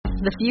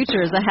The future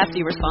is a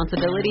hefty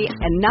responsibility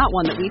and not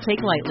one that we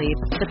take lightly.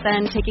 But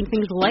then taking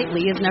things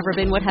lightly has never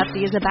been what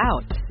Hefty is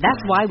about. That's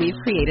why we've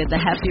created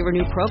the Hefty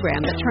Renew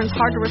program that turns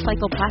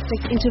hard-to-recycle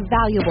plastics into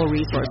valuable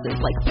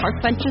resources like park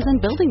benches and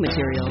building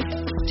materials.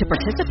 To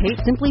participate,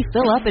 simply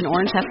fill up an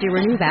orange Hefty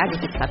Renew bag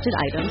with accepted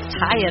items,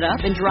 tie it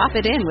up, and drop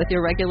it in with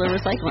your regular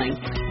recycling.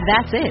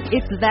 That's it.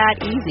 It's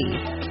that easy.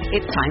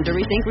 It's time to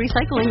rethink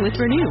recycling with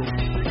Renew.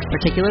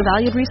 Particular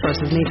valued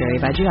resources may vary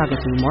by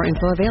geography. More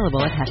info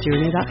available at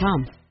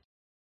heftyrenew.com.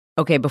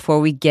 Okay, before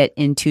we get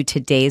into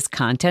today's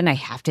content, I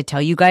have to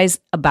tell you guys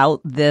about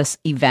this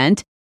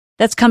event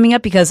that's coming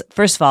up because,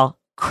 first of all,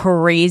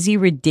 crazy,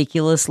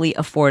 ridiculously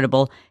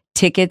affordable.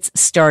 Tickets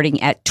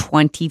starting at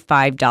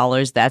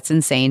 $25. That's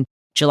insane.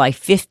 July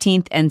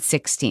 15th and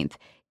 16th.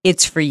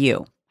 It's for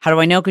you. How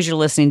do I know? Because you're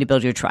listening to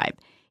Build Your Tribe.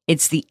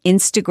 It's the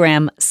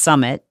Instagram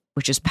Summit,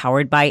 which is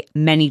powered by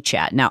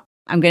ManyChat. Now,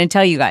 I'm going to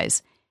tell you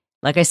guys,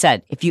 like I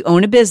said, if you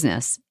own a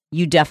business,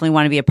 you definitely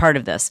want to be a part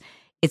of this.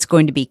 It's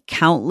going to be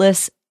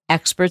countless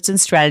experts and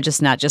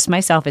strategists, not just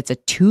myself. It's a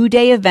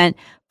 2-day event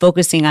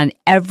focusing on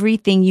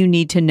everything you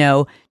need to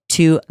know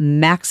to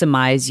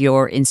maximize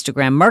your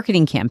Instagram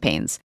marketing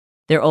campaigns.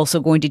 They're also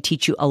going to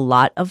teach you a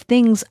lot of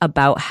things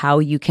about how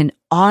you can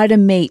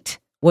automate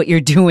what you're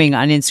doing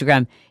on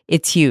Instagram.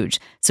 It's huge.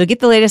 So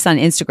get the latest on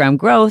Instagram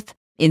growth,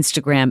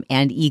 Instagram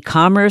and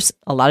e-commerce.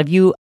 A lot of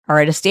you are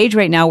at a stage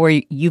right now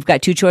where you've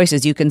got two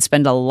choices. You can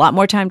spend a lot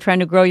more time trying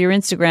to grow your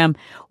Instagram,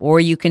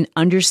 or you can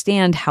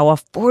understand how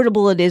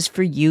affordable it is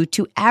for you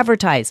to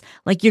advertise,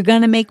 like you're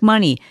going to make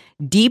money.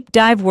 Deep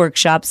dive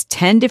workshops,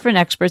 10 different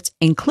experts,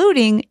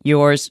 including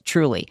yours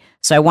truly.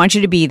 So I want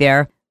you to be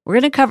there. We're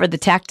going to cover the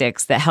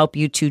tactics that help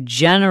you to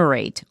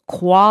generate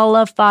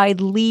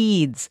qualified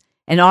leads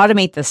and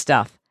automate this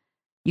stuff.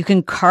 You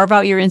can carve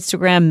out your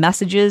Instagram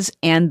messages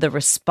and the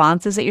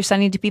responses that you're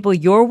sending to people,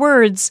 your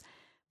words,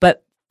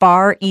 but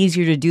far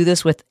easier to do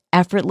this with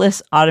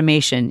effortless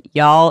automation.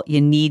 Y'all, you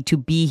need to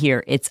be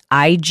here. It's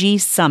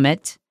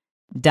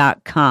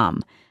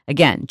igsummit.com.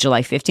 Again,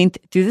 July 15th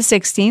through the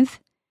 16th.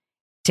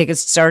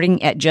 Tickets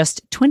starting at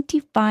just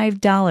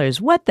 $25.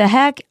 What the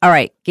heck? All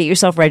right, get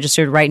yourself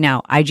registered right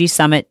now.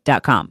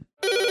 igsummit.com.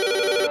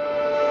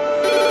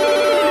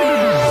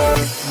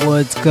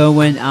 What's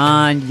going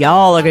on?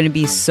 Y'all are going to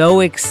be so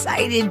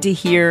excited to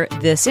hear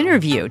this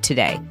interview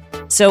today.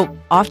 So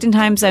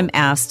oftentimes I'm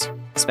asked,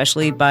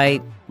 especially by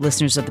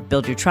listeners of the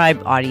Build Your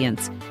Tribe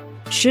audience,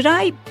 should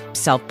I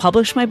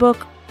self-publish my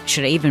book?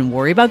 Should I even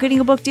worry about getting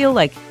a book deal?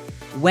 Like,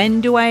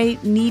 when do I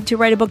need to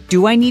write a book?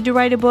 Do I need to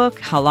write a book?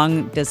 How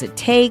long does it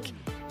take?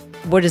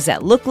 What does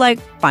that look like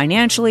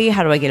financially?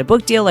 How do I get a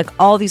book deal? Like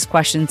all these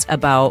questions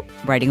about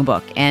writing a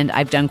book. And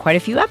I've done quite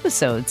a few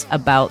episodes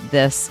about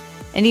this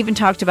and even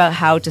talked about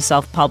how to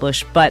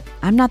self-publish, but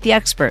I'm not the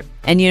expert.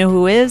 And you know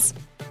who is?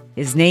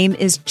 His name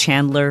is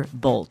Chandler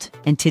Bolt.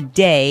 And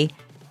today,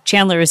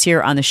 Chandler is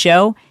here on the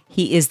show.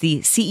 He is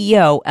the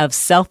CEO of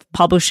Self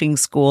Publishing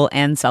School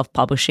and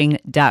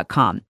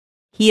selfpublishing.com.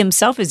 He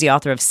himself is the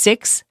author of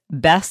 6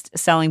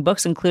 best-selling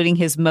books, including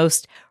his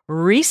most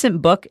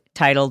recent book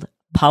titled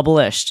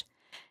Published.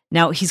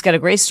 Now, he's got a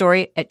great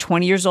story. At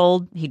 20 years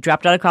old, he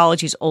dropped out of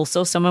college. He's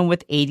also someone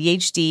with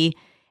ADHD,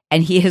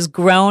 and he has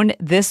grown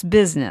this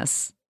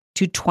business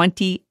to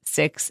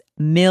 $26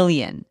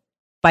 million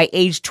by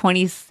age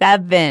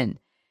 27.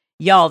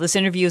 Y'all, this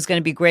interview is going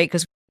to be great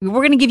because we're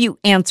going to give you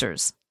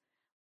answers,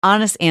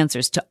 honest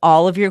answers to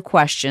all of your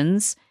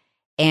questions.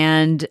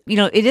 And, you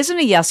know, it isn't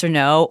a yes or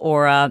no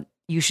or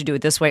you should do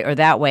it this way or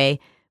that way.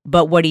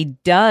 But what he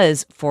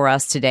does for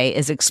us today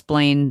is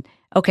explain,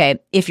 okay,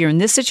 if you're in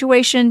this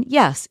situation,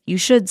 yes, you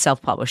should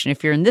self-publish. And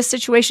if you're in this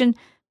situation,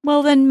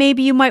 well, then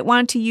maybe you might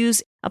want to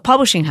use a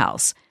publishing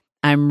house.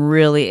 I'm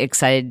really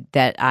excited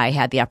that I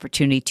had the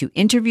opportunity to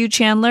interview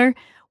Chandler.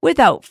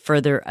 Without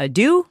further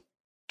ado,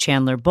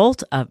 Chandler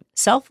Bolt of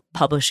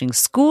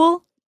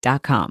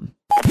selfpublishingschool.com.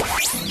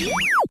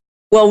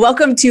 Well,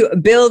 welcome to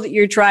Build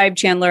Your Tribe,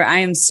 Chandler. I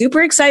am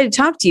super excited to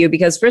talk to you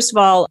because, first of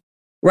all,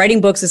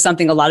 writing books is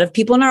something a lot of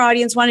people in our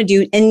audience want to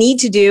do and need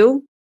to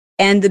do.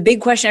 And the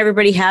big question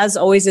everybody has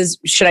always is,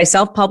 should I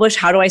self-publish?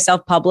 How do I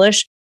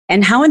self-publish?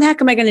 And how in the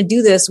heck am I going to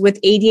do this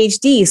with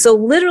ADHD? So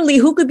literally,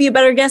 who could be a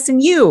better guest than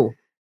you?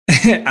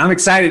 I'm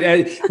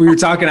excited. We were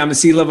talking, I'm a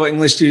C-level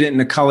English student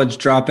and a college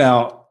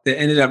dropout that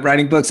ended up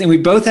writing books. And we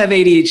both have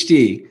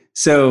ADHD.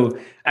 So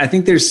I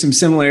think there's some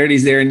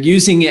similarities there and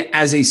using it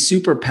as a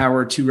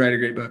superpower to write a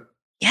great book.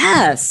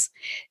 Yes.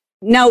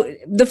 Now,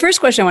 the first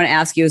question I want to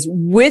ask you is,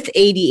 with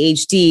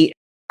ADHD,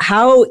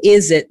 how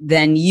is it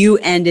then you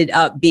ended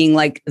up being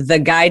like the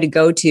guy to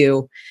go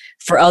to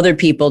for other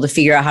people to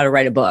figure out how to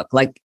write a book?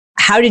 Like,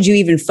 how did you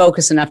even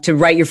focus enough to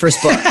write your first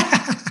book?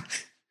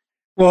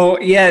 Well,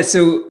 yeah.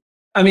 So,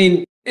 I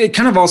mean, it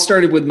kind of all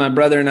started with my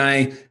brother and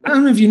I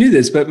don't know if you knew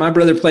this, but my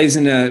brother plays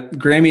in a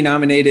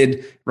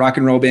Grammy-nominated rock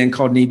and roll band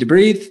called Need to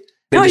Breathe.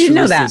 They I didn't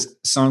know that. This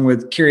song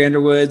with Carrie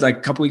Underwood like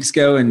a couple weeks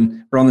ago,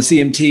 and we're on the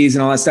CMTs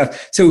and all that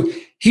stuff. So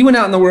he went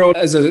out in the world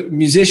as a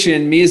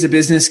musician, me as a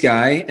business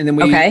guy. And then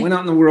we went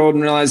out in the world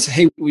and realized,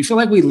 hey, we feel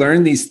like we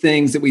learned these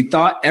things that we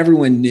thought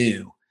everyone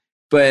knew.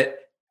 But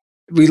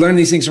we learned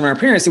these things from our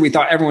parents that we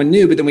thought everyone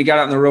knew. But then we got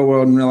out in the real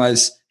world and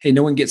realized, hey,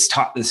 no one gets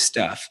taught this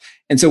stuff.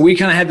 And so we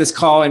kind of had this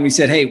call and we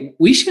said, hey,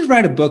 we should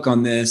write a book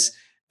on this.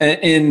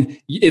 And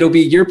it'll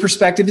be your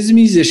perspective as a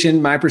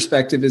musician, my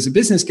perspective as a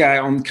business guy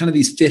on kind of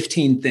these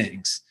 15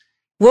 things.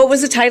 What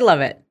was the title of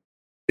it?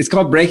 It's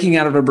called Breaking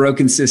Out of a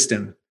Broken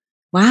System.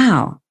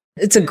 Wow.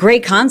 It's a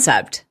great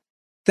concept.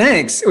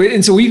 Thanks.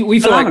 And so we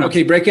feel like,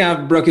 okay, breaking out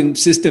of a broken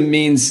system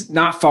means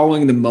not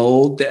following the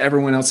mold that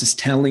everyone else is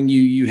telling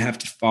you have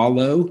to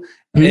follow.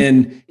 Mm-hmm.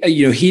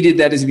 And, he did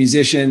that as a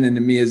musician and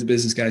me as a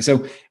business guy.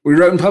 So we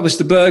wrote and published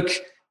the book.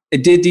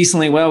 It did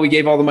decently well. We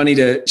gave all the money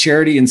to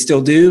charity and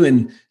still do.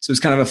 And so it's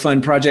kind of a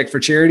fun project for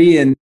charity.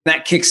 And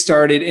that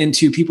kickstarted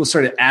into people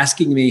started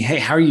asking me, hey,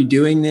 how are you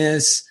doing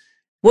this?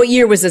 What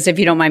year was this, if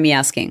you don't mind me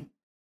asking?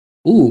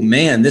 Oh,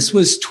 man, this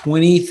was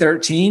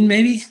 2013,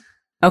 maybe.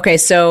 Okay,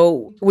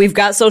 so we've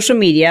got social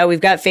media,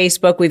 we've got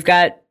Facebook, we've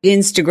got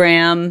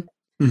Instagram,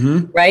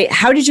 right?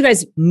 How did you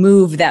guys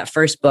move that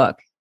first book?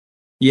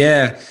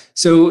 Yeah,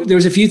 so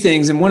there's a few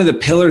things. And one of the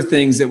pillar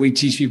things that we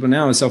teach people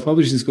now in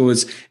self-publishing school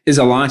is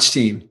a launch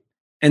team.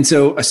 And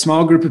so a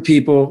small group of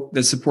people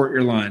that support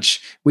your launch.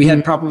 We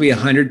had probably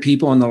 100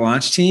 people on the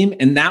launch team.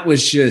 And that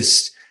was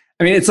just,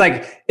 it's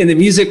like in the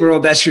music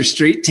world, that's your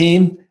street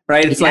team.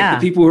 Right. It's like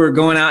the people who are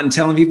going out and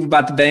telling people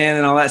about the band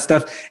and all that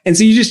stuff. And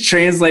so you just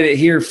translate it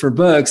here for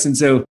books. And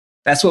so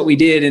that's what we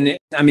did.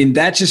 And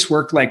that just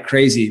worked like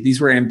crazy.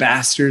 These were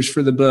ambassadors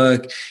for the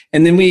book.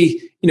 And then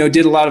we,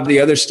 did a lot of the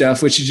other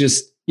stuff, which is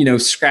just,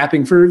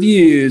 scrapping for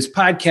reviews,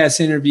 podcast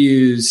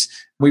interviews.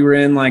 We were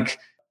in like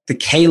the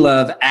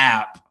K-Love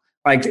app.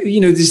 Like,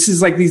 this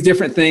is like these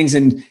different things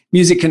and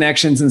music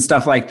connections and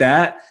stuff like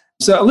that.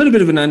 So a little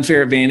bit of an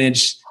unfair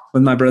advantage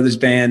with my brother's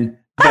band.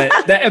 But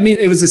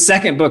it was the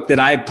second book that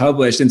I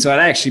published. And so I'd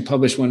actually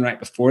published one right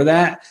before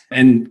that.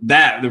 And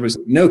that there was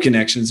no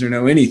connections or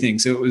no anything.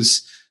 So it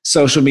was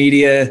social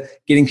media,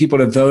 getting people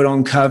to vote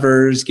on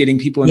covers, getting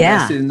people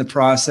invested in the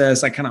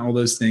process, like kind of all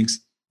those things.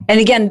 And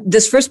again,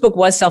 this first book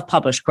was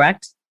self-published,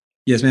 correct?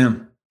 Yes,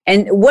 ma'am.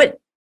 And what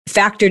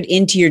factored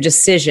into your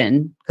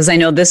decision? Because I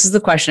know this is the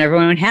question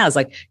everyone has,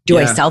 like, do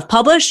I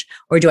self-publish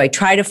or do I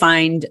try to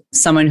find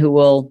someone who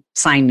will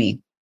sign me?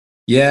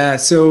 Yeah.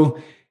 So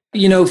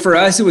for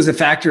us, it was a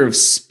factor of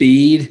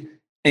speed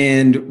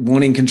and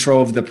wanting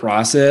control of the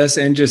process.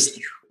 And just,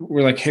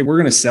 we're like, hey, we're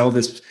going to sell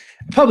this.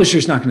 The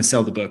publisher's not going to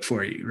sell the book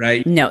for you,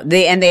 right? No,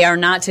 they are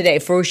not today,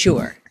 for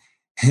sure.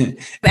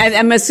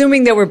 I'm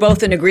assuming that we're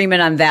both in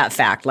agreement on that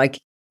fact. Like,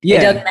 it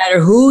doesn't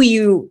matter who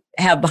you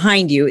have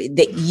behind you,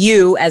 that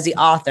you, as the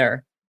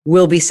author,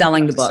 will be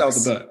selling the book. Sell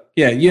the book.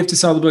 Yeah, you have to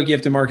sell the book. You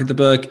have to market the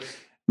book.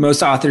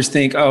 Most authors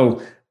think,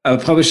 a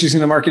publisher's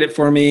going to market it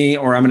for me,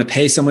 or I'm going to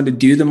pay someone to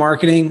do the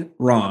marketing.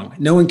 Wrong.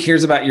 No one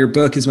cares about your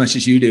book as much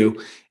as you do.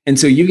 And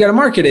so you've got to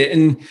market it.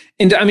 And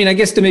I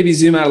guess to maybe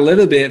zoom out a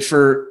little bit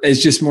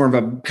as just more of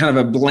a kind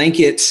of a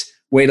blanket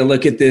way to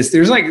look at this,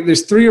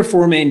 there's 3 or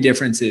 4 main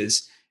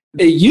differences.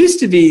 It used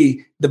to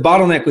be the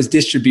bottleneck was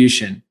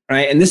distribution,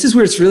 right? And this is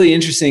where it's really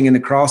interesting in the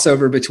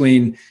crossover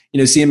between,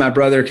 seeing my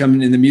brother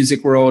coming in the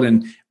music world,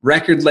 and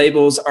record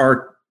labels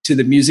are to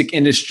the music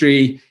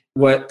industry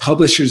what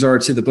publishers are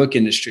to the book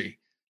industry.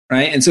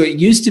 Right. And so it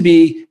used to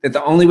be that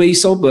the only way you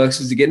sold books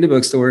was to get into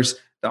bookstores.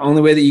 The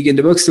only way that you get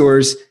into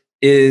bookstores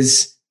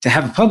is to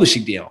have a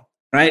publishing deal,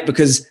 right?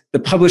 Because the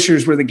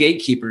publishers were the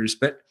gatekeepers.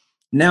 But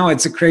now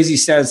it's a crazy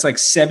stat. It's like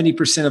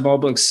 70% of all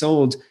books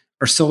sold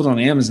are sold on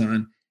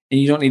Amazon, and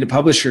you don't need a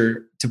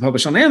publisher to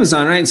publish on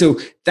Amazon, right? And so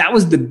that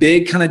was the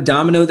big kind of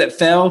domino that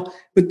fell.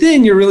 But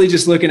then you're really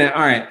just looking at,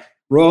 all right,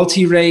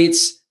 royalty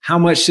rates, how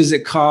much does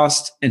it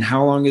cost and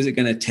how long is it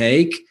going to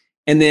take?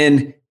 And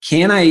then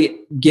can I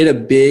get a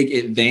big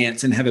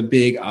advance and have a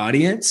big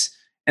audience?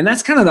 And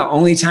that's kind of the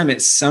only time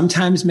it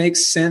sometimes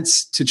makes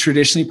sense to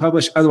traditionally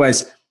publish.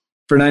 Otherwise,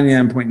 for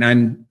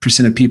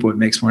 99.9% of people, it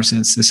makes more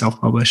sense to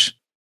self-publish.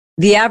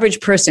 The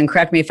average person,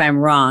 correct me if I'm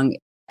wrong,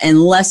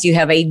 unless you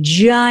have a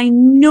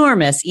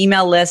ginormous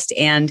email list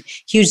and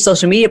huge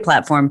social media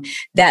platform,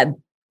 that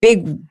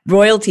big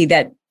royalty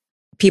that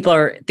people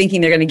are thinking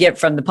they're going to get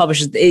from the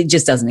publishers, it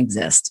just doesn't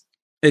exist.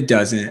 It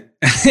doesn't.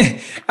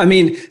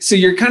 So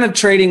you're kind of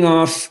trading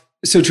off.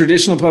 So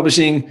traditional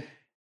publishing,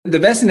 the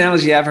best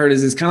analogy I've heard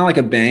is it's kind of like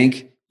a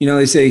bank.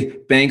 They say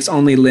banks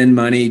only lend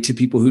money to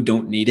people who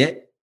don't need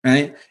it,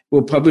 right?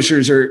 Well,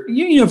 publishers are,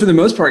 for the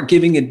most part,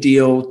 giving a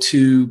deal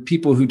to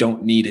people who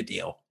don't need a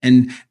deal.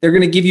 And they're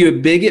going to give you a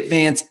big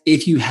advance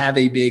if you have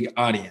a big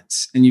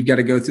audience. And you've got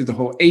to go through the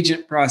whole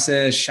agent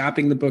process,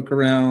 shopping the book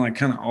around, like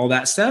kind of all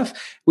that stuff,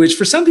 which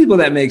for some people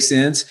that makes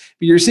sense.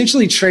 But you're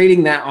essentially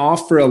trading that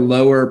off for a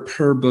lower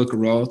per book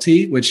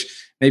royalty, which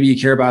maybe you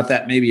care about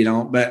that, maybe you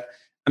don't. But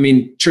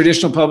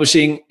traditional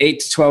publishing, 8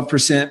 to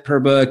 12% per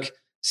book,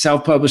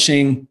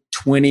 self-publishing,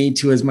 20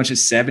 to as much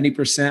as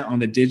 70% on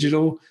the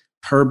digital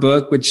per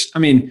book, which,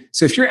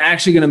 so if you're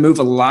actually going to move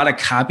a lot of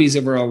copies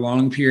over a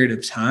long period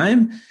of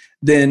time,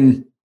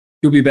 then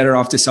you'll be better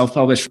off to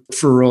self-publish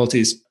for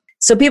royalties.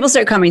 So people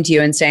start coming to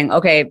you and saying,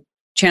 okay,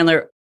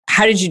 Chandler,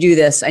 how did you do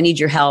this? I need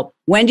your help.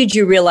 When did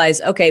you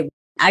realize, okay,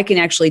 I can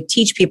actually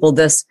teach people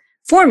this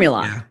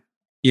formula?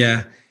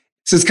 Yeah.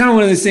 So it's kind of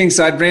one of those things.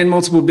 So I ran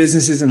multiple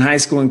businesses in high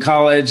school and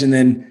college, and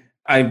then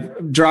I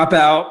drop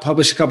out,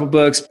 publish a couple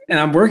books, and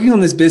I'm working on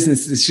this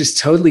business that's just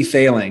totally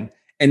failing.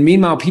 And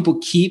meanwhile, people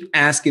keep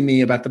asking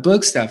me about the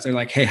book stuff. They're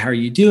like, hey, how are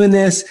you doing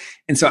this?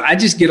 And so I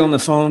just get on the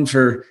phone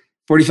for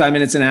 45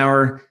 minutes, an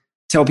hour,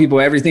 tell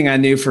people everything I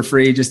knew for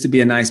free just to be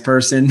a nice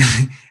person.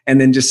 And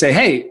then just say,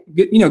 hey,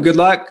 good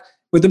luck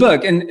with the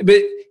book.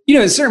 But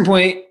at a certain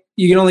point,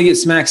 you can only get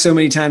smacked so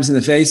many times in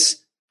the face,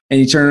 and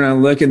you turn around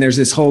and look, and there's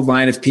this whole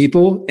line of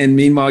people. And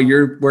meanwhile,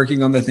 you're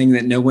working on the thing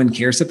that no one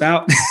cares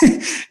about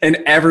and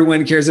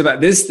everyone cares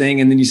about this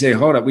thing. And then you say,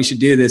 hold up, we should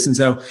do this. And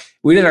so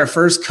we did our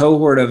first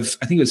cohort of,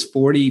 I think it was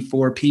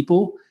 44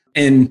 people,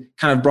 and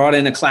kind of brought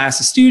in a class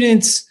of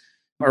students,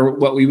 or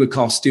what we would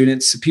call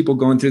students, people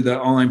going through the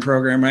online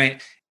program,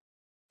 right?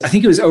 I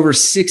think it was over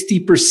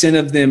 60%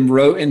 of them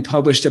wrote and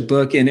published a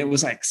book, and it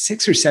was like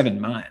 6 or 7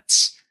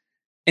 months.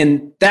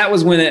 And that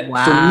was when for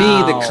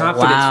me, the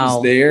confidence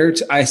was there.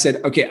 I said,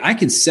 okay, I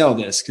can sell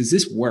this because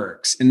this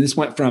works. And this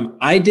went from,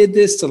 I did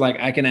this to like,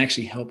 I can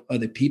actually help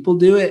other people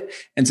do it.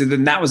 And so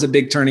then that was a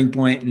big turning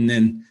point. And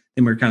then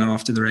we're kind of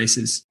off to the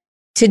races.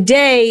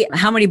 Today,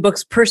 how many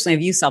books personally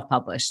have you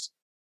self-published?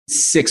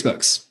 6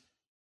 books.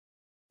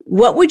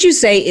 What would you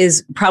say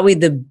is probably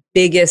the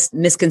biggest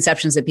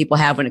misconceptions that people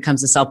have when it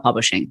comes to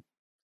self-publishing?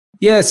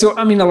 Yeah.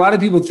 So, a lot of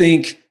people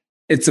think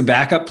it's a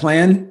backup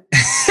plan.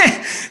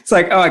 It's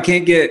like, oh, I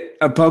can't get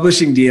a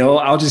publishing deal,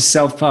 I'll just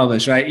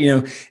self-publish, right?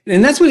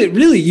 And that's what it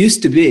really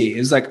used to be. It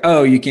was like,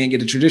 oh, you can't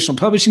get a traditional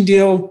publishing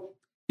deal,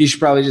 you should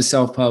probably just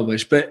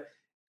self-publish. But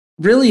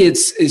really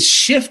it's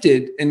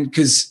shifted, and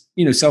because,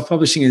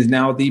 self-publishing is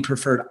now the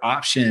preferred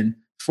option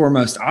for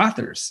most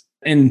authors.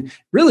 And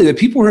really the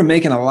people who are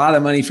making a lot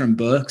of money from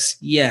books,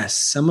 yes,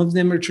 some of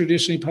them are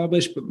traditionally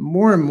published, but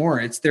more and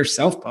more they're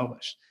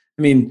self-published.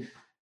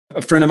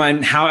 A friend of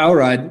mine, Hal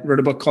Elrod, wrote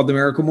a book called The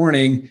Miracle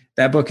Morning.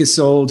 That book has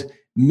sold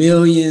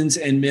millions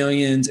and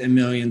millions and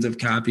millions of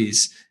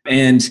copies.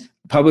 And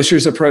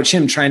publishers approach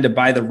him trying to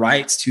buy the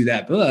rights to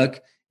that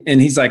book. And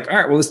he's like, all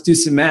right, well, let's do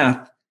some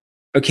math.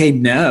 Okay,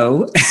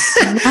 no.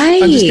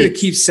 Right. I'm just going to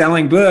keep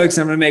selling books.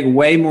 I'm going to make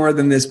way more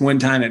than this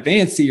one-time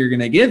advance that you're going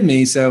to give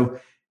me. So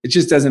it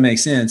just doesn't make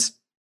sense.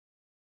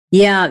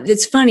 Yeah,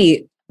 it's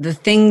funny. The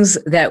things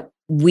that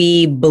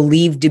we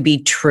believe to be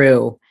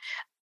true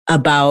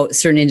about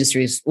certain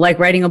industries, like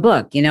writing a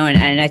book, and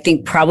I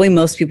think probably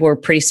most people were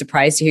pretty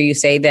surprised to hear you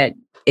say that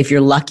if you're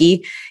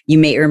lucky, you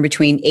may earn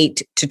between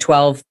 8 to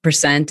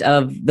 12%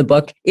 of the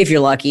book, if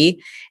you're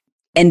lucky.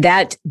 And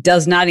that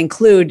does not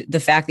include the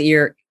fact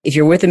that if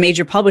you're with a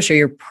major publisher,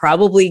 you're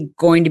probably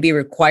going to be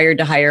required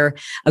to hire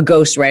a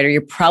ghostwriter.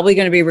 You're probably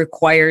going to be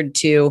required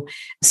to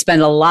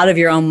spend a lot of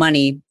your own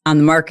money on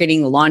the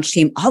marketing, the launch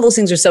team. All those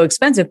things are so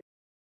expensive.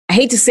 I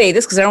hate to say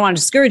this because I don't want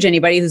to discourage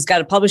anybody who's got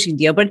a publishing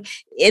deal, but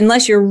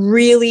unless you're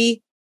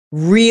really,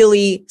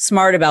 really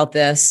smart about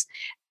this,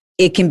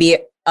 it can be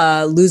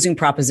a losing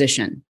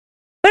proposition.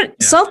 But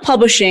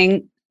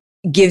self-publishing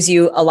gives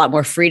you a lot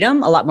more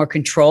freedom, a lot more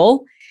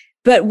control.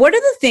 But what are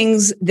the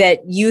things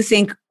that you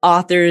think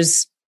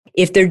authors,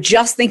 if they're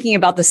just thinking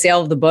about the sale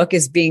of the book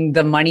as being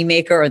the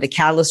moneymaker or the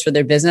catalyst for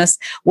their business,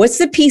 what's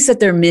the piece that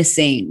they're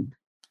missing?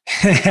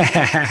 So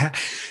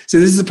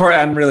this is the part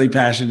I'm really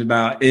passionate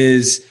about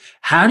is,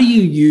 how do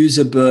you use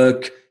a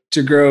book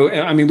to grow?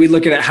 We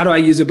look at it, how do I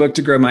use a book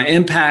to grow my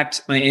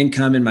impact, my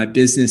income, and my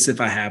business if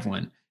I have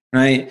one,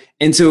 right?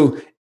 And so,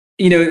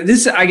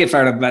 I get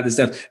fired up about this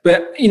stuff,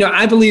 but,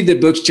 I believe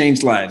that books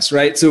change lives,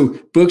 right? So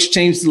books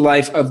change the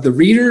life of the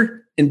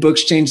reader, and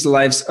books change the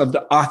lives of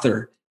the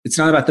author. It's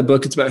not about the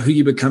book, it's about who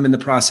you become in the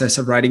process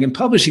of writing and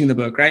publishing the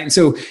book, right? And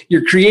so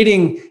you're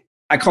creating,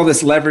 I call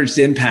this leveraged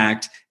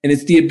impact, and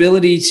it's the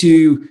ability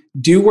to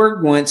do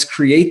work once,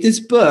 create this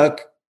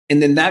book,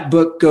 and then that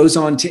book goes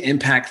on to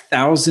impact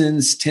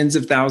thousands, tens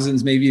of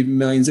thousands, maybe even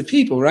millions of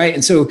people, right?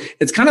 And so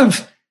it's kind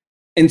of,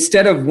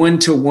 instead of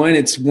one-to-one,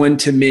 it's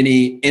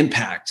one-to-many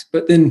impact.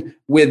 But then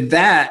with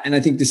that, and I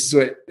think this is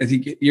what I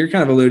think you're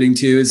kind of alluding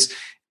to, is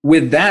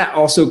with that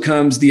also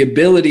comes the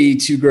ability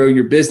to grow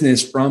your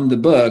business from the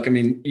book.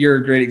 You're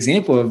a great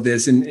example of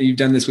this, and you've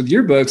done this with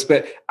your books,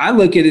 but I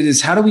look at it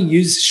as, how do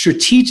we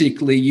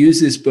strategically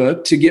use this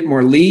book to get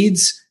more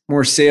leads,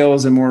 more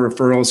sales, and more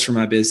referrals for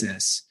my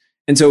business?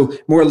 And so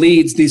more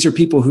leads, these are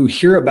people who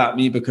hear about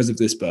me because of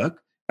this book,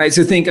 right?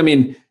 So think,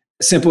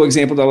 simple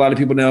example that a lot of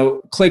people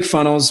know,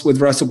 ClickFunnels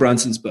with Russell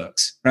Brunson's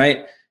books,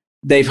 right?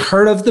 They've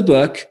heard of the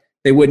book.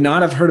 They would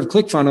not have heard of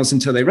ClickFunnels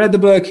until they read the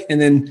book. And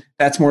then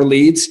that's more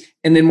leads.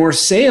 And then more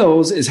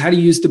sales is how to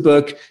use the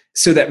book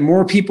so that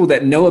more people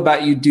that know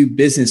about you do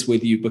business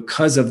with you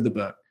because of the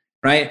book,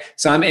 right?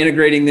 So I'm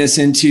integrating this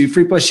into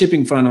free plus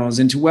shipping funnels,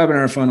 into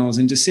webinar funnels,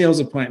 into sales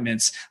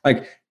appointments.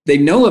 Like, they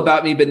know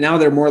about me, but now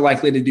they're more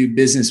likely to do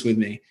business with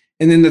me.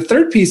 And then the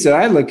third piece that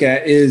I look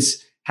at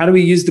is, how do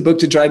we use the book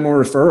to drive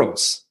more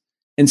referrals?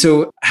 And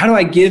so how do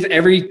I give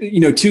every,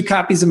 2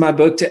 copies of my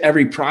book to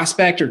every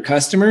prospect or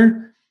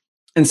customer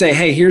and say,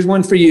 hey, here's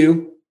one for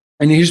you.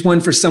 And here's one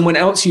for someone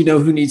else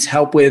who needs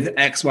help with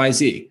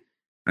XYZ,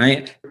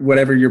 right?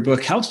 Whatever your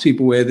book helps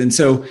people with. And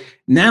so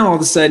now all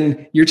of a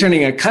sudden you're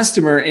turning a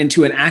customer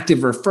into an active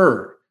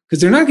referrer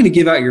because they're not going to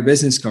give out your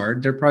business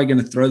card. They're probably going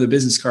to throw the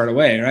business card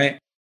away, right?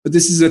 But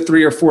this is a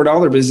 $3 or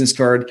 $4 business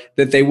card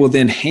that they will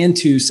then hand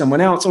to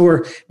someone else,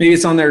 or maybe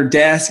it's on their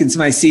desk and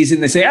somebody sees it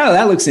and they say, oh,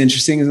 that looks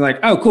interesting. And they're like,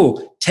 oh,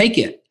 cool, take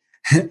it.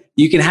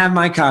 You can have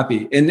my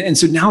copy. And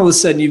so now all of a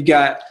sudden you've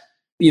got,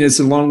 it's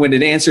a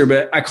long-winded answer,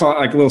 but I call it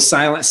like a little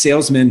silent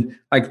salesman.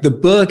 Like the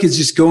book is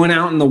just going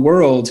out in the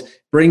world,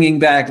 bringing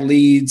back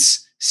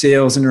leads,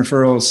 sales, and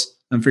referrals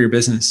for your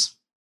business.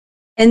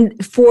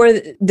 And for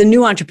the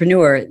new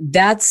entrepreneur,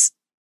 that's,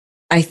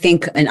 I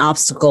think, an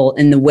obstacle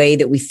in the way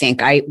that we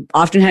think. I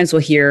oftentimes will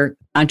hear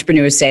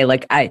entrepreneurs say,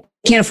 like, I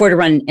can't afford to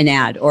run an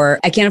ad, or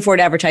I can't afford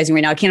advertising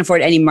right now. I can't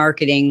afford any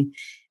marketing.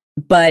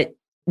 But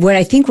what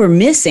I think we're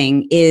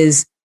missing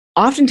is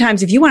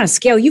oftentimes if you want to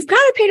scale, you've got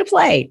to pay to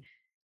play.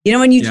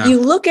 When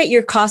you look at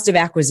your cost of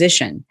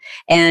acquisition,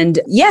 and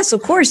yes,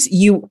 of course,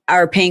 you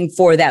are paying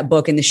for that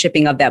book and the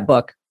shipping of that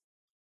book,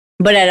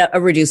 but at a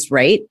reduced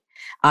rate,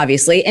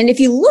 obviously. And if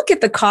you look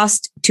at the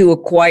cost to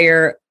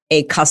acquire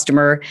a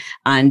customer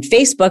on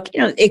Facebook,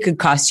 it could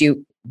cost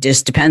you,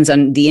 just depends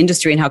on the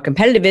industry and how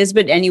competitive it is,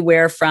 but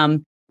anywhere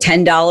from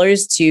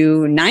 $10 to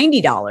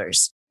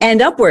 $90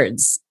 and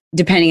upwards,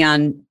 depending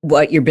on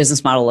what your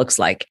business model looks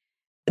like.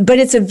 But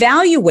it's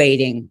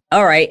evaluating,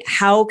 all right,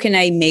 how can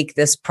I make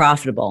this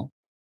profitable?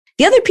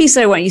 The other piece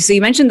that I want you to see,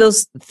 you mentioned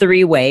those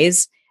 3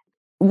 ways.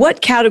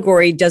 What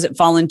category does it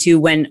fall into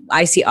when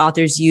I see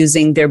authors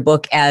using their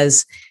book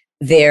as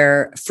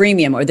their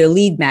freemium or their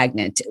lead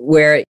magnet,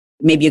 where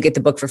maybe you get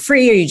the book for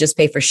free or you just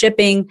pay for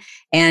shipping,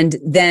 and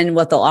then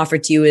what they'll offer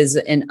to you is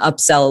an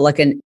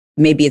upsell,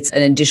 maybe it's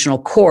an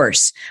additional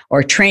course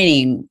or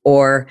training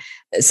or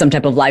some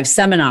type of live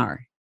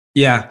seminar?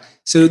 Yeah.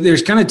 So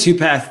there's kind of 2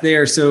 paths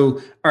there. So,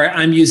 all right,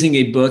 I'm using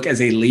a book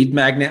as a lead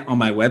magnet on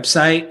my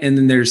website. And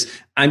then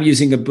I'm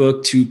using a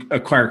book to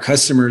acquire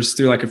customers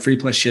through like a free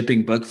plus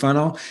shipping book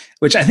funnel,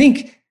 which I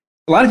think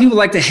a lot of people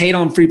like to hate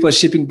on free plus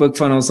shipping book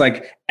funnels,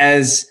 like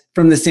as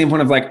from the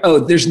standpoint of like, oh,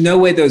 there's no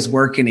way those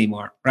work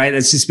anymore, right?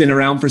 That's just been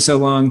around for so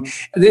long.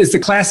 It's the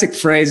classic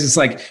phrase. It's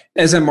like,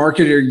 as a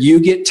marketer,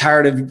 you get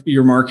tired of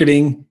your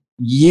marketing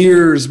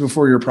years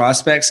before your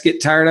prospects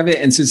get tired of it.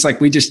 And so it's like,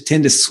 we just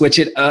tend to switch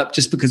it up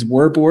just because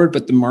we're bored,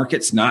 but the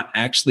market's not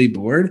actually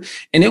bored.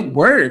 And it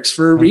works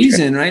for a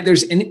reason, right?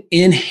 There's an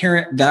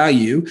inherent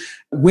value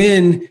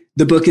when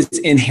the book is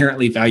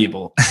inherently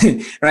valuable,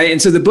 right? And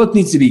so the book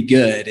needs to be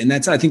good. And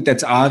I think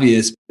that's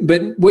obvious.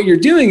 But what you're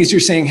doing is you're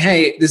saying,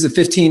 hey, this is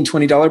a $15,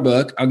 $20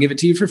 book. I'll give it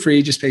to you for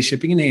free. Just pay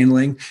shipping and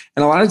handling.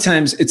 And a lot of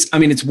times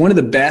it's one of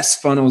the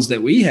best funnels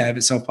that we have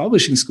at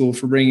Self-Publishing School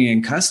for bringing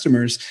in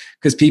customers,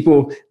 because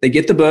people, they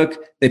get the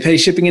book, they pay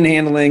shipping and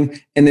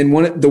handling. And then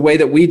the way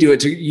that we do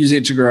it to use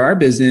it to grow our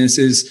business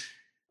is,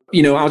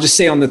 I'll just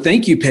say on the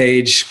thank you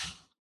page,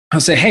 I'll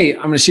say, hey,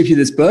 I'm going to ship you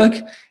this book.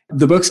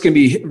 The book's going to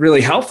be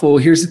really helpful.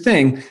 Here's the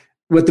thing.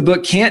 What the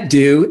book can't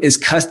do is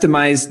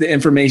customize the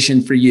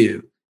information for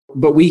you,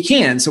 but we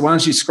can. So why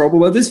don't you scroll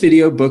below this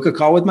video, book a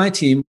call with my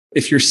team.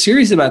 If you're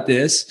serious about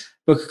this,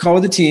 book a call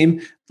with the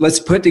team.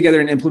 Let's put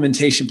together an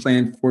implementation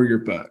plan for your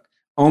book.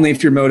 Only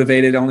if you're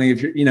motivated, only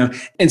if you're,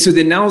 And so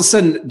then now all of a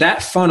sudden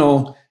that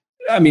funnel,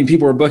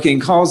 people are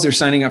booking calls, they're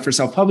signing up for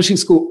Self-Publishing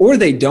School, or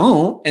they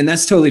don't. And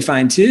that's totally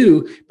fine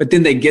too. But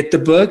then they get the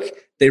book,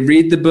 they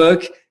read the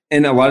book.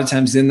 And a lot of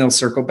times then they'll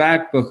circle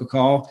back, book a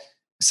call,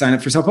 sign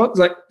up for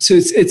Self-Publishing. So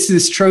it's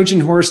this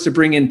Trojan horse to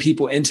bring in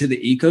people into the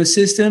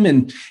ecosystem.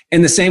 And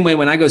in the same way,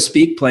 when I go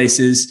speak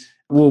places,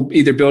 we'll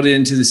either build it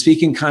into the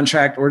speaking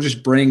contract or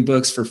just bring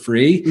books for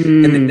free.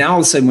 And then now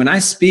all of a sudden, when I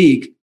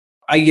speak,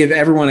 I give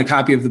everyone a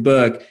copy of the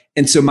book.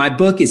 And so my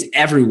book is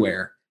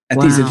everywhere at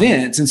these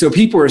events. And so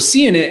people are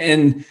seeing it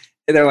and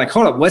they're like,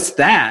 hold up, what's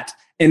that?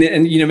 And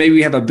maybe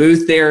we have a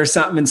booth there or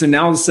something. And so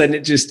now all of a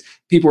sudden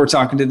people are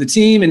talking to the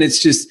team, and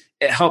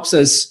it helps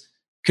us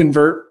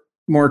convert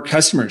more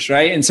customers,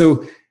 right? And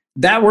so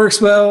that works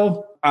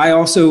well. I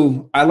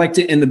like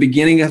to, in the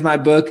beginning of my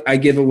book, I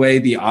give away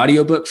the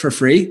audiobook for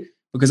free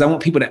because I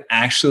want people to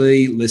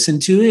actually listen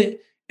to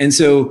it. And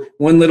so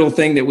one little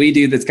thing that we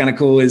do that's kind of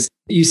cool is,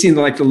 you've seen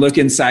the look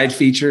inside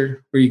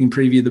feature where you can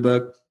preview the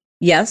book?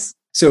 Yes.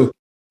 So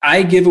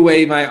I give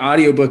away my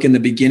audiobook in the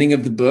beginning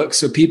of the book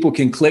so people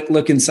can click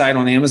look inside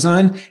on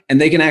Amazon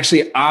and they can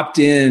actually opt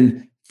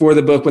in for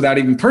the book without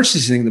even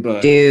purchasing the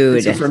book. Dude.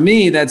 And so for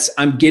me,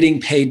 I'm getting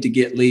paid to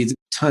get leads,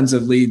 tons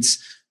of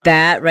leads.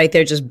 That right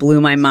there just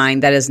blew my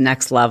mind. That is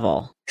next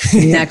level.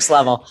 Next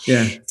level.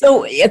 Yeah.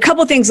 So a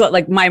couple of things,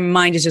 like my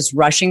mind is just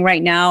rushing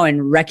right now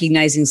and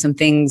recognizing some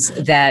things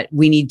that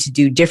we need to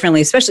do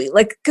differently, especially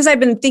because I've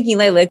been thinking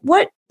lately,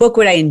 what book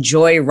would I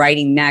enjoy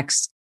writing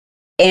next?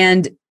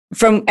 And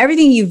from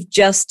everything you've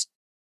just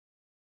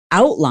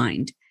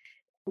outlined,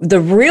 the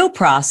real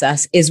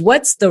process is,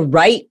 what's the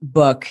right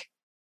book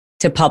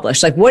to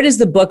publish? Like, what is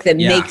the book that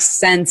makes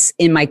sense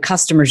in my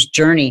customer's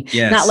journey?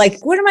 Yes. Not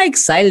like, what am I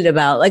excited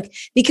about? Like,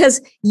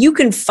 because you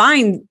can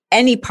find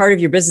any part of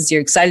your business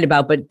you're excited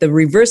about, but the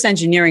reverse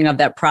engineering of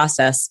that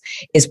process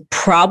is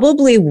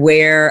probably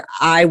where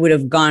I would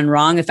have gone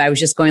wrong if I was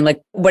just going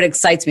like, what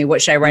excites me?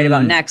 What should I write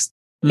about next?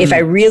 If I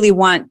really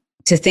want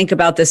to think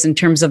about this in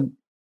terms of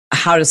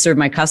how to serve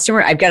my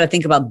customer, I've got to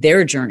think about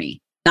their journey,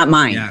 not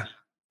mine. Yeah.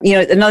 You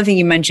know, another thing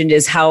you mentioned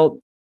is how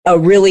a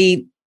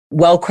really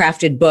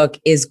well-crafted book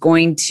is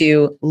going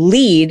to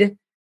lead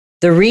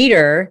the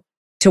reader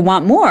to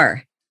want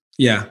more.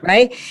 Yeah.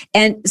 Right.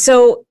 And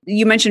so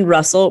you mentioned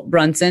Russell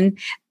Brunson.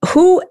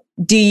 Who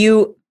do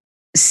you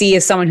see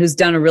as someone who's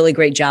done a really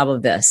great job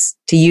of this,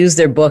 to use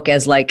their book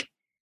as like,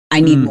 I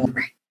need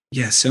more?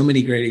 Yeah, so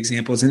many great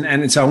examples.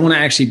 And so I want to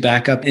actually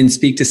back up and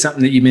speak to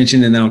something that you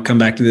mentioned, and then I'll come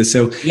back to this.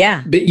 So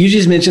yeah, but you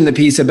just mentioned the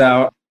piece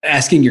about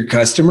asking your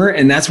customer.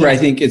 And that's where I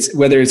think it's,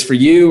 whether it's for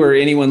you or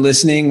anyone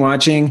listening,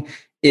 watching,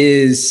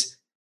 is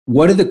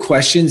what are the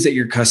questions that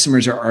your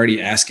customers are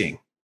already asking?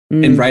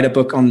 And write a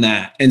book on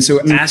that. And so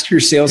ask your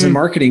sales and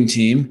marketing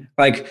team,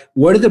 like,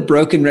 what are the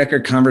broken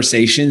record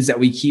conversations that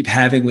we keep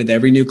having with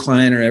every new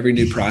client or every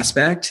new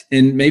prospect?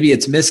 And maybe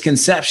it's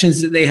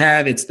misconceptions that they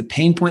have. It's the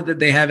pain point that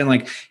they have. And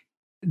like,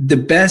 the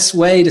best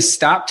way to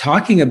stop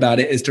talking about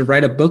it is to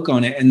write a book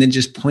on it and then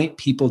just point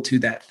people to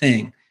that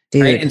thing.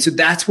 Dude. Right. And so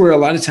that's where a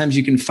lot of times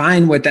you can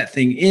find what that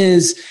thing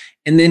is.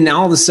 And then now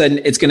all of a sudden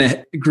it's going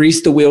to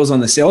grease the wheels on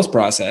the sales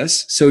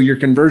process. So your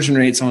conversion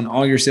rates on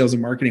all your sales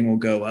and marketing will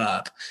go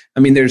up.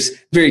 I mean, there's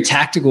very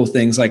tactical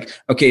things like,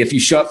 okay, if you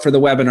show up for the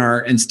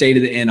webinar and stay to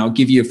the end, I'll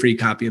give you a free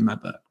copy of my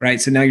book, right?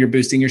 So now you're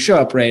boosting your show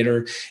up rate,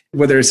 or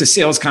whether it's a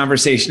sales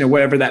conversation or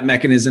whatever that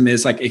mechanism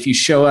is, like if you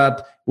show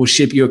up, we'll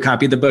ship you a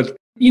copy of the book,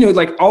 you know,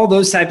 like all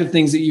those type of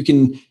things that you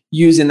can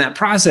use in that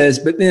process.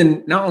 But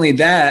then not only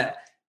that,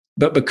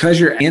 but because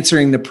you're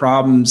answering the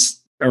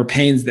problems or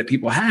pains that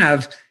people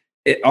have,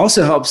 it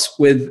also helps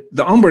with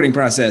the onboarding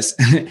process.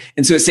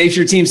 And so it saves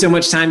your team so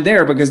much time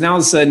there, because now all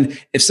of a sudden,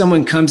 if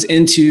someone comes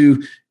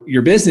into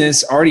your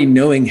business already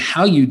knowing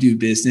how you do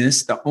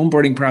business, the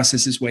onboarding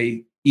process is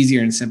way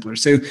easier and simpler.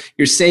 So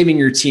you're saving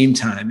your team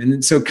time.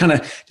 And so kind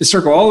of to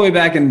circle all the way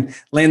back and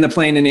land the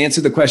plane and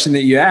answer the question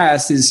that you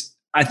asked is,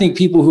 I think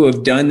people who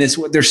have done this,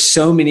 there's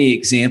so many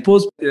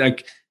examples.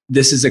 Like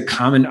this is a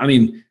common, I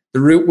mean, the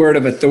root word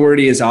of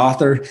authority is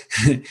author.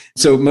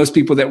 So most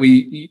people that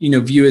we,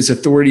 view as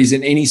authorities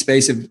in any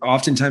space have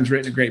oftentimes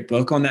written a great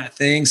book on that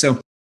thing. So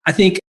I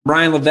think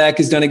Ryan Levesque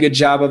has done a good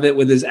job of it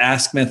with his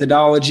Ask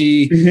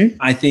methodology. Mm-hmm.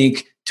 I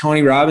think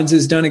Tony Robbins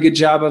has done a good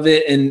job of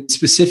it. And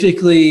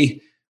specifically,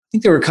 I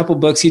think there were a couple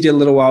books he did a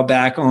little while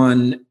back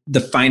on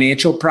the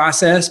financial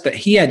process, but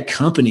he had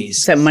companies.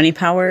 Is that Money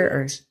Power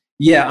or?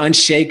 Yeah,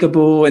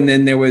 Unshakable. And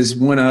then there was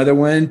one other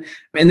one.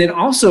 And then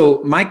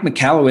also Mike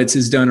Michalowicz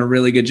has done a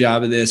really good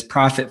job of this,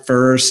 Profit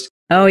First.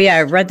 Oh yeah,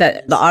 I read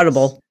that, the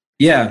Audible.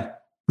 Yeah,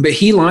 but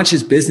he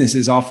launches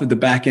businesses off of the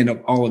back end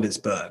of all of his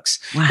books.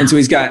 Wow. And so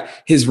he's got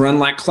his Run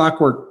Like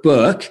Clockwork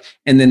book.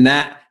 And then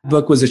that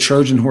book was a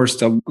Trojan horse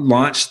to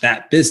launch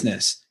that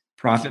business.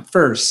 Profit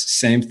First,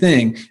 same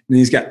thing. And then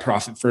he's got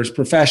Profit First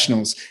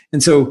Professionals.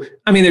 And so,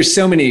 I mean, there's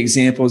so many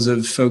examples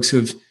of folks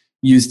who've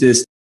used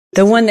this.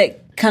 The one that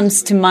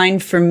comes to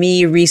mind for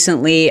me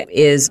recently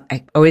is,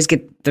 I always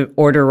get the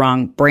order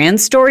wrong,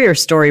 Brand Story or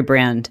Story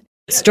Brand?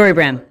 Story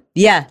Brand.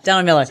 Yeah,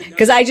 Donald Miller.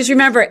 Because I just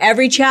remember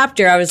every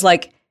chapter, I was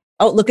like,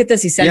 oh, look at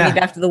this. He sent me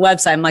back to the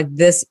website. I'm like,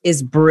 this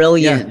is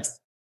brilliant. Yeah.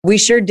 We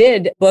sure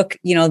did book,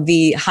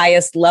 the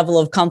highest level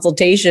of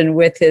consultation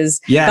with his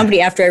company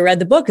after I read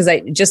the book. Because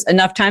I just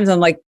enough times I'm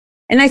like,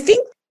 and I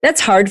think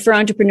that's hard for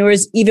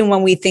entrepreneurs, even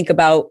when we think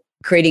about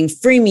creating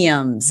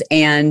freemiums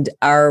and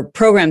our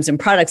programs and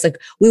products. Like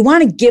we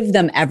want to give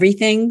them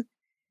everything,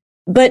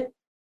 but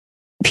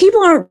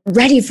people aren't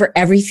ready for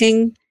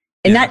everything.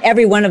 And not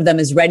every one of them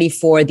is ready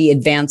for the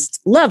advanced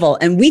level.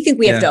 And we think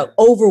we have to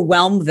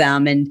overwhelm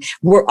them. And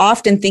we're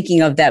often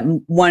thinking of that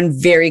one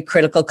very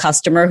critical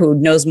customer who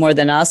knows more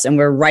than us, and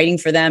we're writing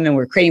for them and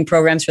we're creating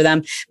programs for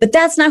them. But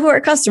that's not who our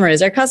customer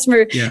is. Our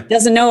customer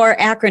doesn't know our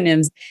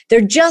acronyms.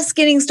 They're just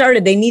getting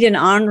started. They need an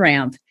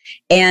on-ramp.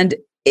 And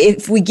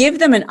if we give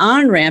them an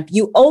on-ramp,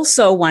 you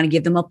also want to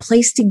give them a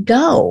place to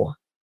go.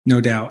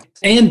 No doubt.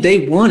 And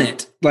they want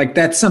it. Like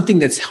that's something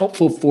that's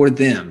helpful for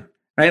them,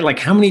 right? Like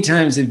how many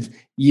times have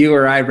you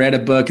or I read a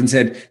book and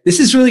said,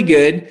 this is really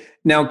good.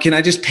 Now, can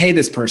I just pay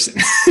this person?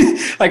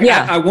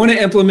 I want to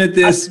implement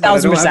this, but I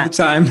don't have the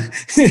time.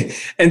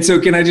 And so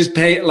can I just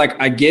pay? Like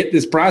I get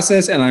this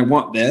process and I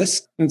want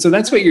this. And so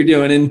that's what you're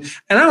doing. And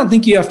I don't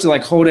think you have to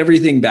like hold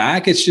everything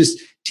back. It's just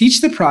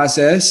teach the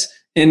process.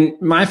 And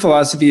my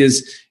philosophy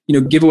is,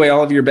 give away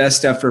all of your best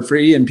stuff for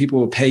free and people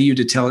will pay you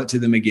to tell it to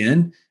them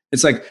again.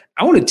 It's like,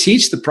 I want to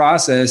teach the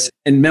process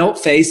and melt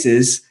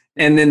faces.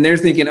 And then they're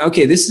thinking,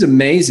 okay, this is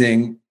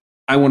amazing.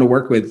 I want to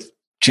work with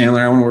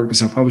Chandler. I want to work with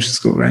Self-Publishing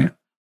School, right?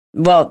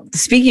 Well,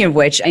 speaking of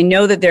which, I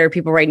know that there are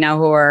people right now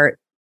who are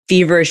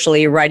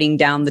feverishly writing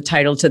down the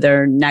title to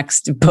their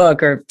next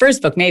book or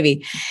first book,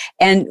 maybe.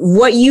 And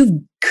what you've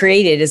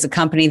created is a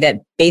company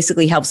that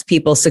basically helps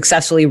people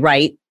successfully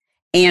write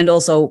and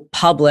also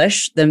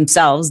publish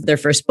themselves their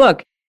first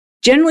book.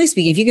 Generally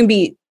speaking, if you can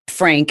be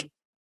frank,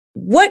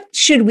 what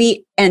should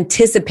we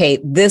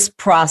anticipate this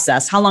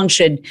process? How long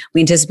should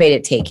we anticipate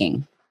it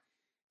taking?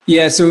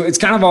 Yeah, so it's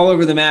kind of all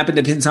over the map. It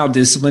depends how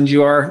disciplined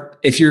you are.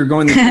 If you're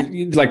going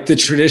like the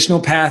traditional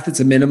path,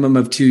 it's a minimum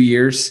of 2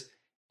 years.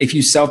 If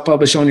you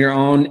self-publish on your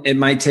own, it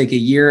might take a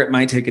year. It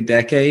might take a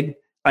decade.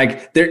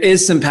 Like there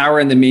is some power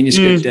in the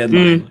manuscript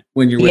deadline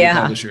when you're with a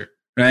publisher,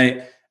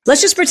 right?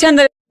 Let's just pretend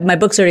that my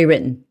book's already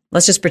written.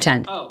 Let's just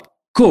pretend. Oh,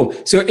 cool.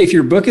 So if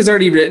your book is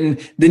already written,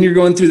 then you're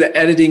going through the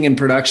editing and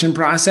production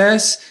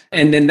process.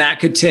 And then that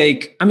could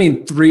take,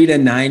 3 to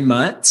 9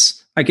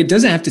 months. Like it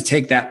doesn't have to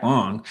take that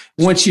long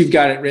once you've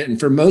got it written.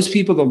 For most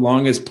people, the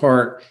longest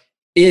part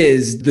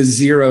is the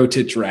zero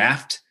to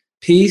draft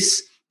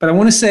piece. But I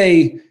want to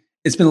say,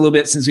 it's been a little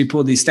bit since we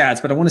pulled these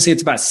stats, but I want to say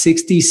it's about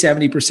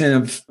 60-70%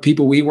 of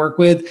people we work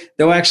with,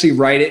 they'll actually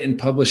write it and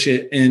publish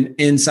it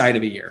inside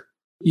of a year.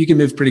 You can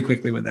move pretty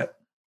quickly with that.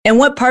 And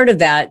what part of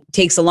that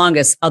takes the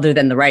longest other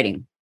than the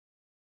writing?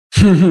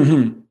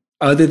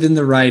 Other than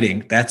the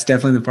writing, that's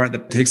definitely the part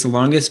that takes the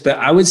longest. But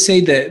I would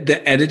say that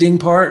the editing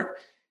part,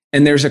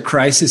 and there's a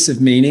crisis of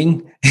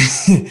meaning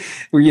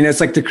where,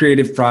 it's like the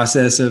creative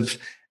process of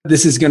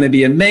this is going to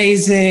be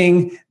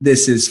amazing.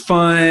 This is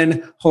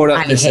fun. Hold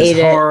up. This is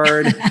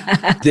hard.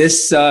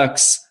 This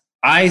sucks.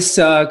 I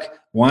suck.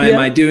 Why am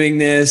I doing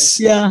this?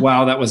 Yeah.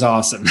 Wow, that was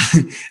awesome.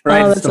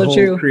 Right. Oh, that's it's the whole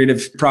true.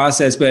 Creative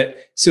process. But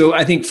so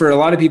I think for a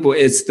lot of people,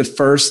 it's the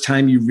first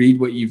time you read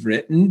what you've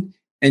written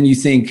and you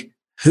think,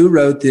 who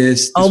wrote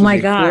this? Oh my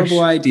gosh.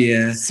 Horrible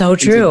idea. So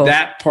true. So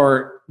that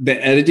part,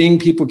 the editing,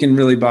 people can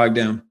really bog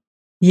down.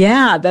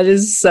 Yeah, that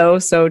is so,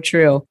 so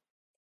true.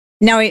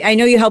 Now, I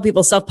know you help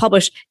people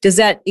self-publish. Does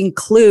that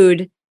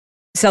include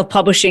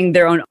self-publishing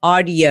their own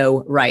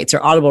audio rights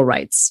or audible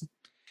rights?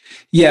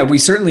 Yeah, we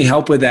certainly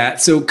help with that.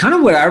 So kind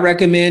of what I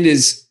recommend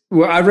is,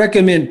 I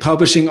recommend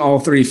publishing all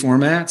three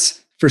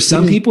formats. For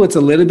some people, it's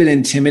a little bit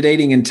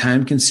intimidating and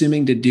time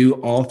consuming to do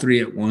all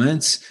three at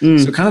once.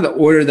 So kind of the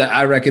order that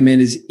I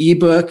recommend is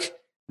ebook,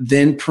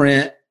 then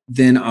print,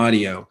 then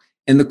audio.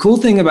 And the cool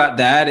thing about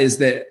that is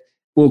that,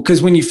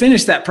 because when you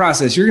finish that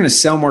process, you're going to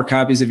sell more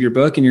copies of your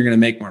book and you're going to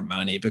make more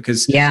money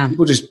because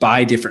people just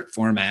buy different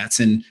formats.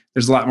 And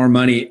there's a lot more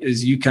money,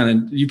 as you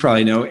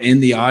probably know,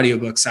 in the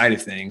audiobook side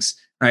of things,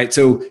 right?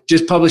 So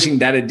just publishing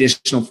that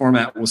additional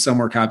format will sell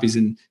more copies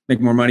and make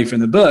more money from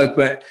the book.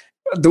 But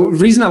the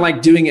reason I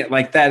like doing it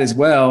like that as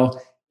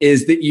well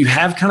is that you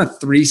have kind of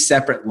 3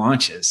 separate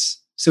launches.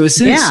 So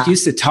it's an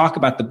excuse to talk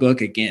about the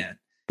book again.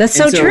 That's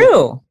so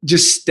true.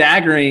 Just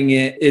staggering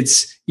it,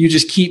 you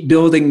just keep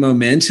building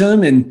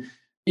momentum. And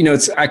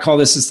I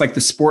call it's like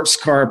the sports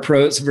car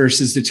approach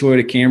versus the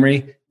Toyota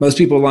Camry. Most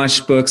people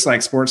launch books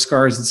like sports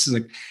cars.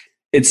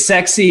 It's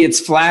sexy, it's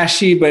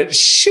flashy, but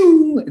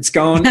shoo, it's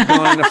gone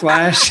in a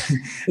flash.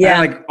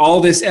 Like all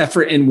this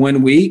effort in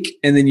 1 week,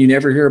 and then you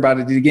never hear about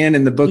it again,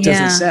 and the book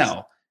doesn't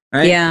sell.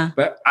 Right? Yeah.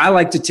 But I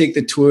like to take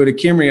the Toyota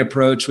Camry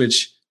approach,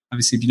 which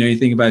obviously, if you know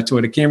anything about a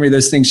Toyota Camry,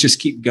 those things just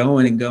keep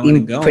going and going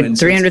and going.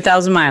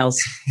 300,000 miles.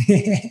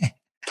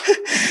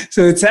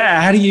 So it's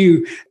how do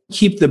you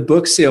keep the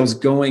book sales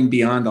going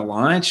beyond the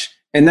launch?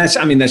 And that's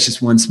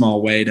just one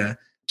small way to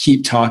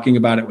keep talking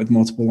about it with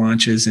multiple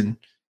launches and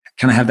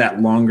kind of have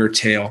that longer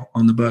tail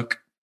on the book.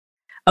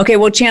 Okay.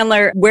 Well,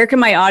 Chandler, where can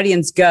my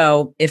audience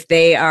go if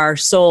they are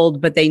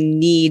sold, but they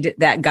need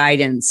that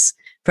guidance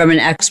from an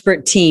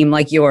expert team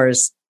like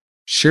yours?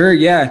 Sure.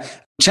 Yeah.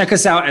 Check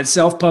us out at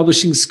Self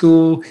Publishing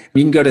School.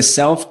 You can go to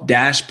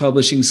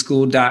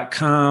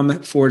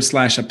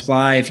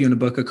self-publishingschool.com/apply if you want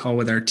to book a call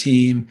with our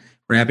team.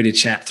 We're happy to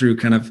chat through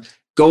kind of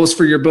goals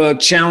for your book,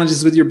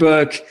 challenges with your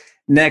book,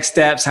 next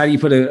steps. How do you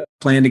put a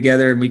plan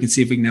together? And we can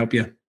see if we can help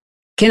you.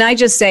 Can I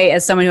just say,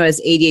 as someone who has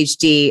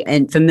ADHD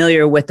and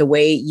familiar with the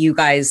way you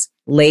guys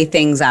lay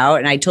things out,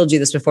 and I told you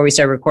this before we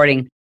started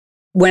recording,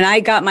 when I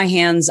got my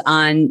hands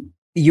on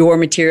your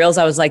materials,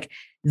 I was like,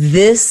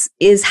 this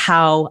is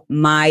how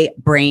my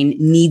brain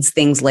needs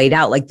things laid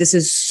out. Like, this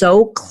is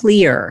so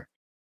clear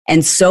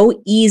and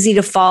so easy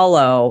to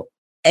follow.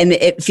 And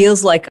it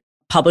feels like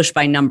published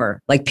by number,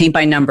 like paint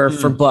by number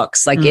for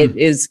books. Like it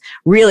is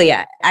really,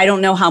 I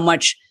don't know how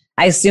much,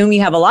 I assume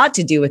you have a lot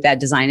to do with that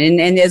design.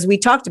 And as we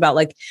talked about,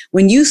 like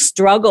when you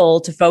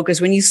struggle to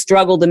focus, when you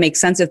struggle to make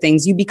sense of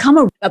things, you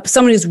become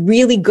someone who's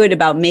really good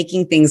about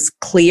making things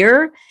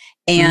clear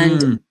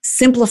and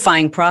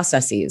simplifying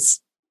processes.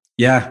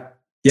 Yeah.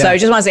 So I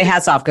just want to say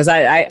hats off because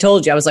I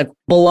told you, I was like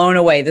blown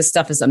away. This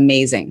stuff is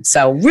amazing.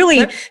 So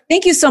really,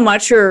 thank you so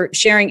much for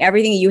sharing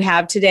everything you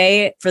have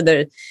today for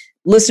the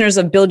listeners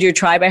of Build Your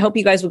Tribe. I hope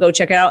you guys will go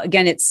check it out.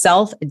 Again, it's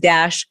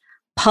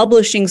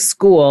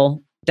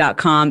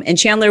self-publishingschool.com. And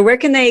Chandler, where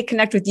can they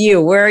connect with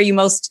you? Where are you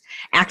most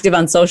active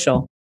on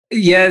social?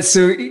 Yeah,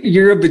 so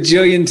you're a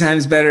bajillion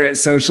times better at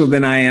social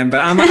than I am, but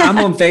I'm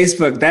on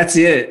Facebook. That's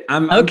it.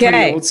 I'm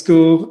pretty old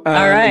school.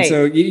 All right.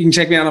 So you can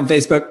check me out on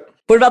Facebook.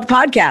 What about the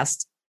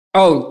podcast?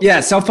 Oh,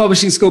 yeah.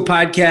 Self-Publishing School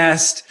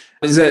podcast.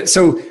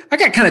 So I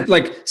got kind of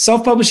like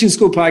Self-Publishing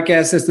School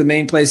podcast. That's the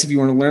main place if you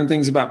want to learn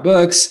things about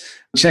books.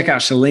 Check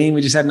out Shalene.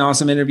 We just had an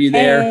awesome interview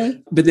there.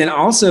 Hey. But then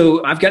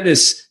also I've got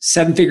this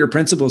 7-Figure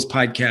Principles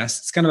podcast.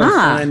 It's kind of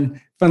a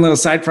fun little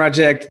side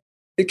project.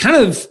 It kind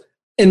of,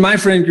 in my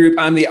friend group,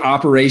 I'm the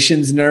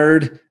operations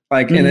nerd.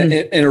 Like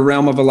in a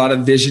realm of a lot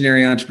of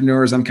visionary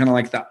entrepreneurs, I'm kind of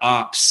like the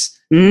ops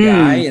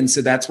guy. And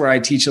so that's where I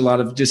teach a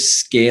lot of just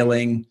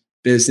scaling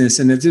business.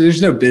 And there's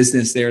no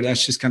business there.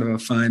 That's just kind of a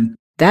fun.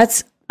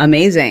 That's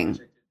amazing.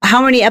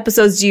 How many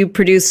episodes do you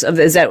produce?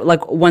 Is that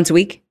like once a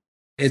week?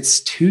 It's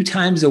 2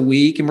 times a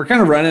week, and we're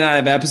kind of running out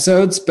of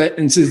episodes,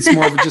 and so it's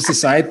more of just a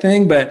side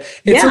thing, but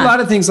it's a lot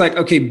of things like,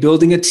 okay,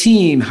 building a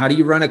team. How do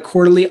you run a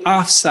quarterly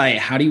offsite?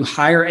 How do you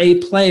hire A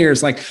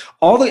players? Like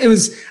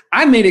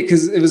I made it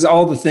because it was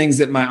all the things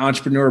that my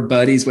entrepreneur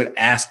buddies would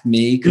ask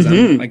me because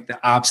I'm like the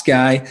ops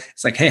guy.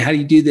 It's like, hey, how do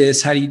you do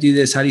this? How do you do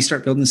this? How do you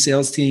start building a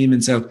sales team?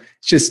 And so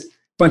it's just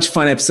bunch of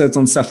fun episodes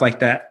on stuff like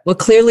that. Well,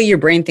 clearly your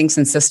brain thinks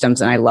in systems,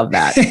 and I love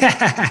that.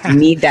 You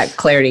need that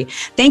clarity.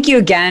 Thank you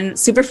again.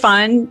 Super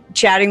fun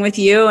chatting with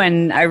you.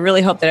 And I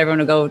really hope that everyone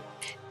will go,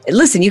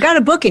 listen, you got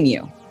a book in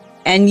you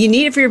and you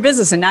need it for your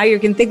business. And now you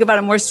can think about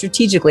it more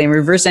strategically and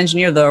reverse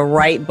engineer the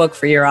right book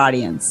for your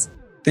audience.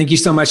 Thank you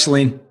so much,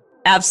 Shalene.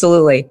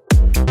 Absolutely.